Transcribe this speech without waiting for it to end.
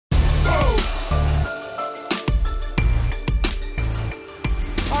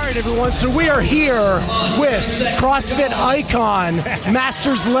right, everyone, so we are here with CrossFit icon,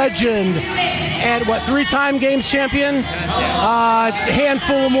 Masters legend, and three-time Games champion,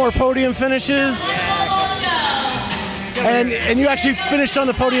 handful of more podium finishes, and you actually finished on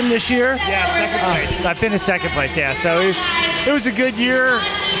the podium this year? Yeah, second place. I finished second place, yeah. So it was a good year.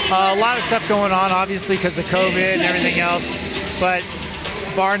 A lot of stuff going on, obviously, because of COVID and everything else, but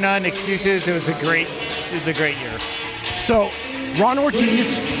bar none excuses, it was a great year. So, Ron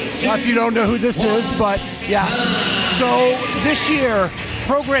Ortiz, if you don't know who this is, but yeah. So this year,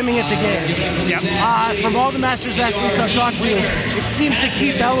 programming at the Games. Yep. From all the Masters athletes I've talked to, it seems to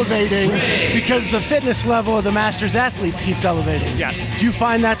keep elevating because the fitness level of the Masters athletes keeps elevating. Yes. Do you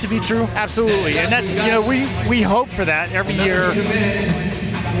find that to be true? Absolutely, and that's, we hope for that every year.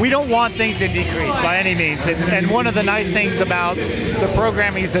 We don't want things to decrease by any means, and one of the nice things about the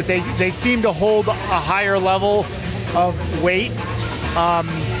programming is that they seem to hold a higher level of weight.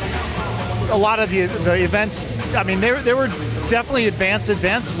 A lot of the events, I mean, there were definitely advanced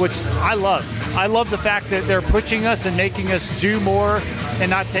events, which I love. I love the fact that they're pushing us and making us do more and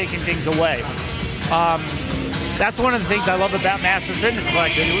not taking things away. That's one of the things I love about Masters Fitness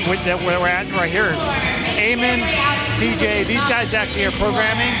Collective, that we're at right here. Eamon, CJ, these guys actually are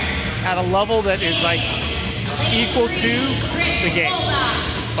programming at a level that is like equal to the game,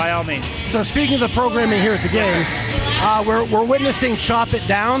 by all means. So speaking of the programming here at the Games, we're witnessing Chop It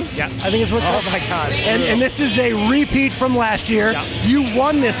Down. Yeah. I think is what's Oh my God. And this is a repeat from last year. Yeah. You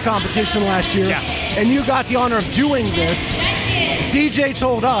won this competition last year, Yeah. and you got the honor of doing this. CJ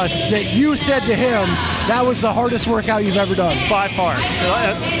told us that you said to him that was the hardest workout you've ever done. By far.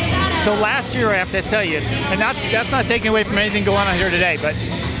 So last year, I have to tell you, and that's not taking away from anything going on here today, but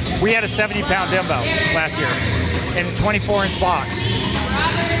we had a 70-pound dumbbell last year in a 24-inch box.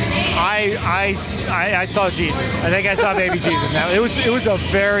 I saw Jesus. I think I saw baby Jesus. Now it was a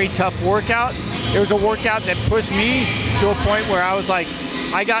very tough workout. It was a workout that pushed me to a point where I was like,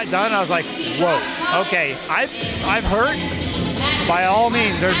 I got done. I was like, whoa, okay. I've hurt. By all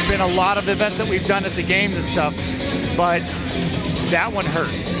means, there's been a lot of events that we've done at the Games and stuff, but that one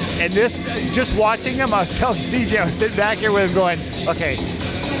hurt. And this, just watching him, I was telling CJ, I was sitting back here with him going, okay,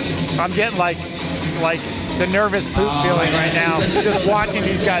 I'm getting like the nervous poop feeling right now, just watching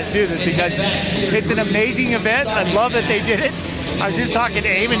these guys do this, because it's an amazing event. I love that they did it. I was just talking to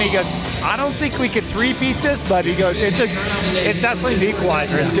Eamon, and he goes, I don't think we could three-peat this, but he goes, it's definitely an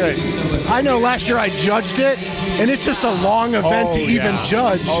equalizer. It's good. I know last year I judged it, and it's just a long event to even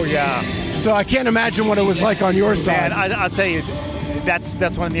judge. Oh, yeah. So I can't imagine what it was like on your side. Man, I'll tell you, that's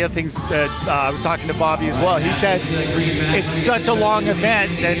one of the other things that I was talking to Bobby as well. He said it's such a long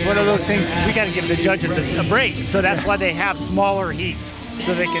event that it's one of those things we got to give the judges a break. So that's why they have smaller heats,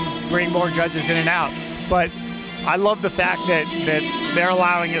 so they can bring more judges in and out. But I love the fact that they're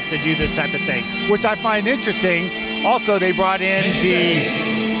allowing us to do this type of thing, which I find interesting. Also, they brought in the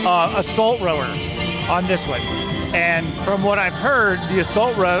assault rower on this one. And from what I've heard, the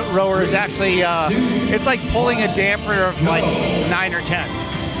assault rower is actually, it's like pulling a damper of like 9 or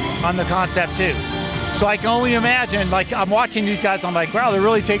 10 on the Concept 2. So I can only imagine, like I'm watching these guys, I'm like, wow, they're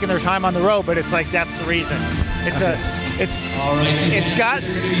really taking their time on the row, but it's like, that's the reason. It's got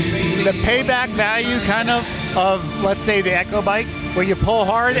the payback value kind of let's say the Echo bike, where you pull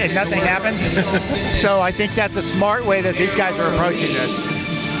hard and nothing happens. So I think that's a smart way that these guys are approaching this.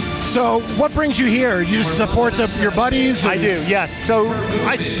 So what brings you here? You just support your buddies? I do, yes. So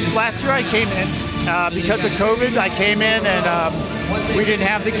last year I came in, because of COVID, I came in and we didn't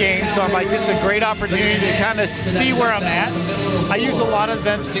have the game, so I'm like, this is a great opportunity to kind of see where I'm at. I use a lot of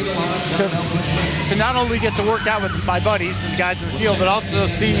events to not only get to work out with my buddies and guys in the field, but also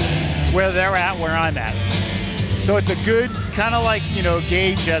see where they're at, where I'm at. So it's a good kind of like,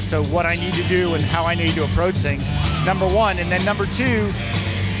 gauge as to what I need to do and how I need to approach things, number one. And then number two,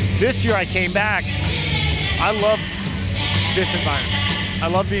 this year I came back, I love this environment. I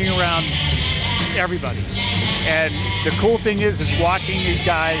love being around everybody. And the cool thing is watching these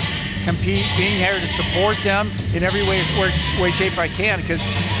guys compete, being here to support them in every way, shape I can. Because,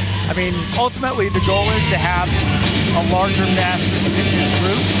 I mean, ultimately the goal is to have a larger Masters Fitness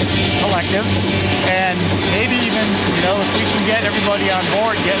group, collective, and maybe even, if we can get everybody on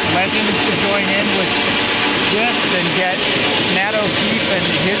board, get Legends to join in with this and get Matt O'Keefe and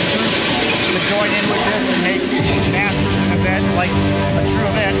his group to join in with this and make Masters an event like a true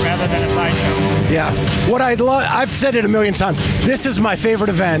event rather than a sideshow. Yeah. What I've said it a million times, this is my favorite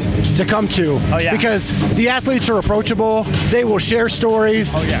event to come to. Oh, yeah. Because the athletes are approachable, they will share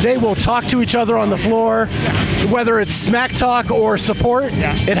stories, they will talk to each other on the floor, whether it's smack talk or support,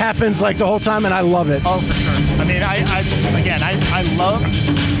 it happens like the whole time, and I love it. Oh, for sure. I mean, I love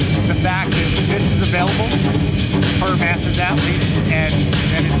the fact that this is available for Masters athletes, and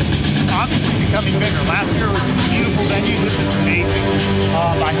it's obviously becoming bigger. Last year was a beautiful venue. This is amazing.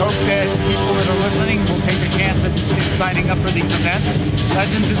 I hope that people that are listening will take a chance at signing up for these events.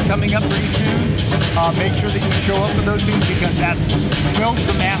 Legends is coming up pretty soon. Make sure that you show up for those things, because that's builds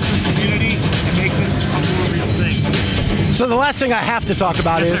the Masters community and makes this a real thing. So the last thing I have to talk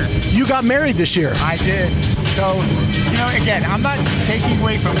about is you got married this year. I did. So, again, I'm not taking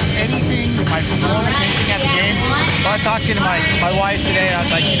away from anything, my performance, anything at the game. But I was talking to my wife today, and I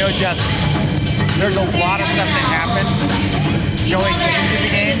was like, Jess, there's a lot of stuff that happened going into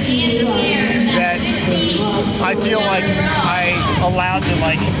the games that I feel like I allowed to,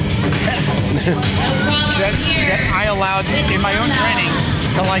 that I allowed in my own training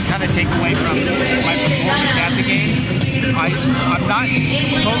to kind of take away from my performance at the game. I'm not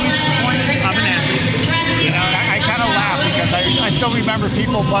totally disappointed. I'm an athlete. I kind of laugh because I still remember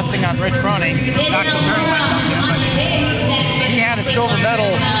people busting on Rich Froning, not comparing myself to him, but he had a silver medal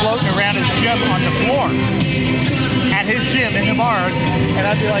floating around his gym on the floor at his gym in the bar, and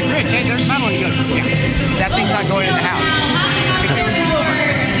I'd be like, Rich, hey, there's a medal. He goes, yeah, that thing's not going in the house. It was silver.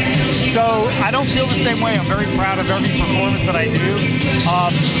 So I don't feel the same way. I'm very proud of every performance that I do,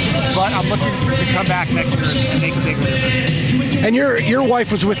 but I'm looking to come back next year and make a bigger difference. And your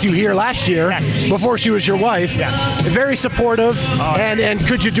wife was with you here last year, yes, before she was your wife. Yes. Very supportive, and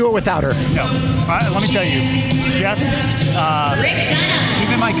could you do it without her? No. Let me tell you, Jess,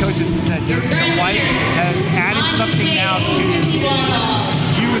 even my coaches have said your wife has added something now to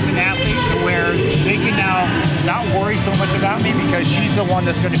you as an athlete, to where they can now not worry so much about me, because she's the one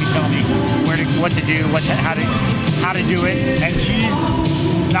that's going to be telling me what to do, how to do it. And she's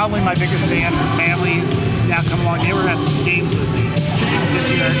not only my biggest fan, her family's now come along. They were at the games with me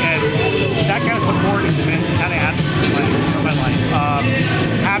this year, and that kind of support has been kind of added to my life.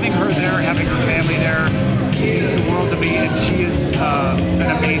 Having her there, having her family there, means the world to me, and she is an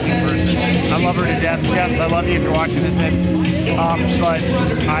amazing person. I love her to death. Jess, I love you if you're watching this, babe. But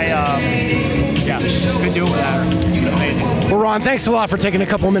couldn't do it without her. She's amazing. Well, Ron, thanks a lot for taking a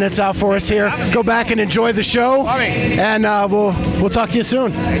couple minutes out for us here. Go back and enjoy the show, and we'll talk to you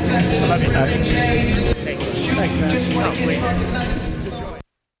soon. I love you. All right. Thanks, man.